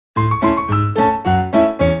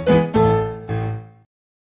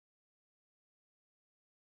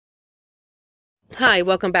Hi,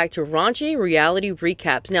 welcome back to Raunchy Reality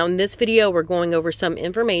Recaps. Now in this video, we're going over some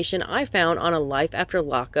information I found on a Love After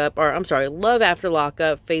Lockup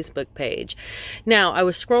Facebook page. Now, I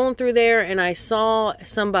was scrolling through there and I saw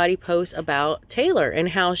somebody post about Tayler and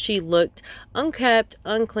how she looked unkept,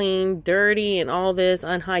 unclean, dirty, and all this,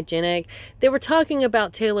 unhygienic. They were talking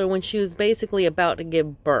about Tayler when she was basically about to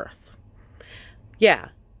give birth. Yeah.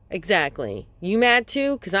 Exactly. You mad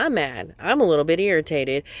too? Because I'm mad. I'm a little bit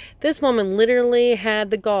irritated. This woman literally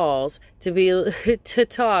had the galls to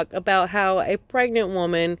talk about how a pregnant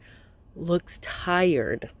woman looks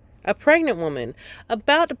tired. A pregnant woman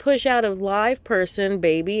about to push out a live person,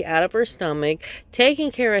 baby, out of her stomach,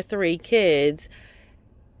 taking care of 3 kids,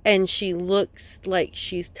 and she looks like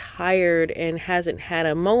she's tired and hasn't had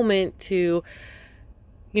a moment to,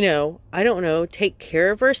 I don't know, take care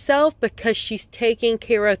of herself because she's taking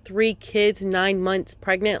care of 3 kids, 9 months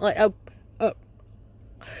pregnant. Like,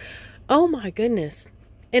 oh my goodness.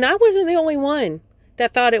 And I wasn't the only one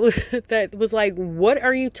that thought it was, that was like, what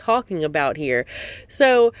are you talking about here?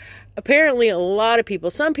 So apparently a lot of people,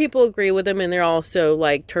 some people agree with them, and they're also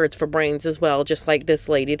like turds for brains as well, just like this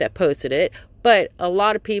lady that posted it. But a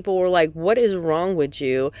lot of people were like, what is wrong with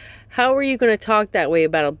you? How are you going to talk that way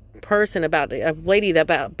about a person, about a lady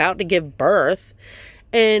that about to give birth?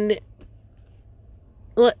 And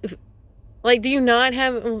like, do you not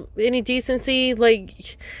have any decency?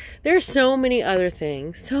 Like, there's so many other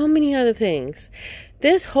things.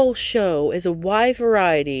 This whole show is a wide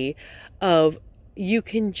variety of, you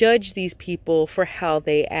can judge these people for how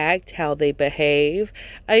they act, how they behave.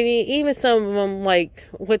 I mean, even some of them, like,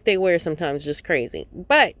 what they wear sometimes is just crazy.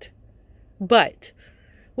 But,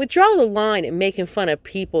 withdraw the line at making fun of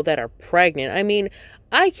people that are pregnant. I mean,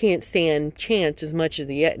 I can't stand Chance as much as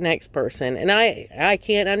the next person. And I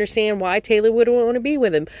can't understand why Tayler would want to be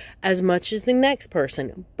with him as much as the next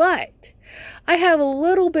person. But I have a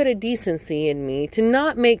little bit of decency in me to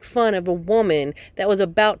not make fun of a woman that was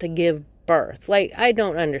about to give birth. Like, I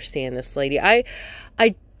don't understand this lady. I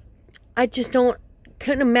just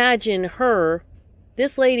couldn't imagine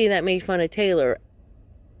this lady that made fun of Tayler,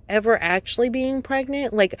 ever actually being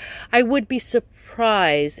pregnant. Like, I would be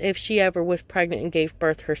surprised if she ever was pregnant and gave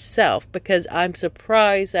birth herself, because I'm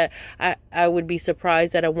surprised that I would be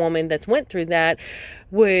surprised that a woman that's went through that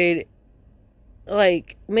would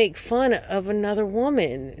like make fun of another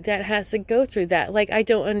woman that has to go through that. Like, I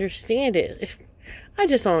don't understand it. I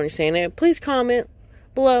just don't understand it. Please comment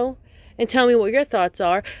below and tell me what your thoughts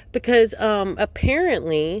are, because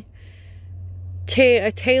apparently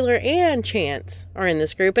Tayler and Chance are in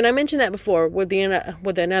this group, and I mentioned that before with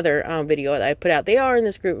another video that I put out. They are in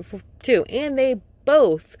this group too, and they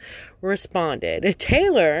both responded.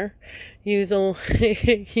 Tayler used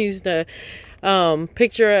a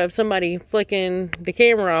picture of somebody flicking the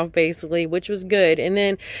camera off, basically, which was good, and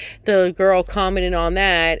then the girl commented on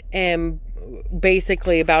that and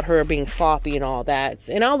basically about her being sloppy and all that.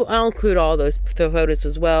 And I'll include all the photos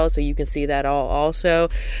as well, so you can see that all also.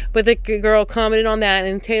 But the girl commented on that,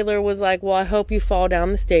 and Tayler was like, well, I hope you fall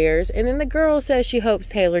down the stairs. And then the girl says she hopes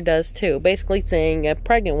Tayler does too, basically saying a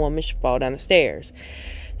pregnant woman should fall down the stairs.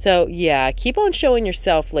 So yeah, keep on showing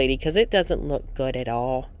yourself, lady, because it doesn't look good at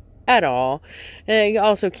all. And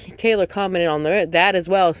also Tayler commented on that as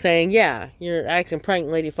well, saying, yeah, you're asking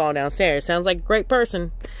pregnant lady fall downstairs. Sounds like a great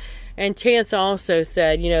person. And Chance also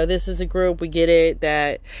said, this is a group, we get it,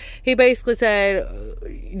 that he basically said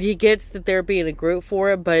he gets that they're being a group for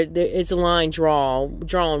it, but it's a line drawn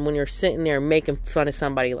when you're sitting there making fun of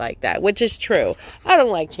somebody like that, which is true. I don't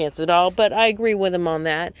like Chance at all, but I agree with him on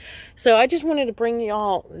that. So I just wanted to bring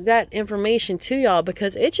y'all that information to y'all,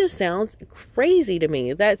 because it just sounds crazy to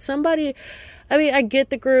me that somebody, I mean, I get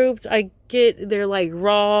the groups, I get they're like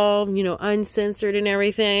raw, uncensored and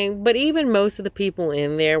everything, but even most of the people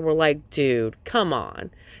in there were like, dude, come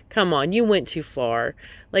on, you went too far.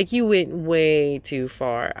 Like, you went way too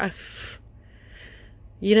far.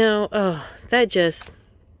 That just,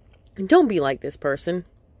 don't be like this person.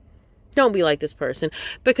 Don't be like this person,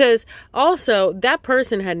 because also that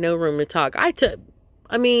person had no room to talk. I took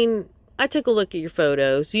a look at your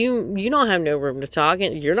photos. You don't have no room to talk,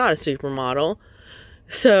 and you're not a supermodel.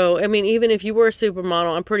 So, I mean, even if you were a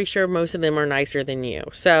supermodel, I'm pretty sure most of them are nicer than you.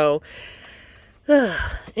 So,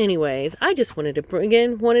 anyways, I just wanted to bring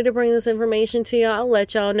this information to y'all,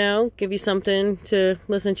 let y'all know, give you something to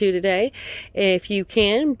listen to today. If you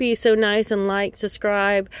can, be so nice and like,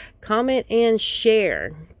 subscribe, comment, and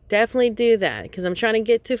share. definitely do that, because I'm trying to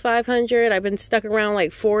get to 500. I've been stuck around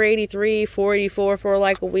like 483, 484 for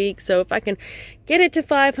like a week. So if I can get it to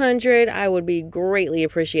 500, I would be greatly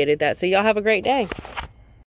appreciated that. So y'all have a great day.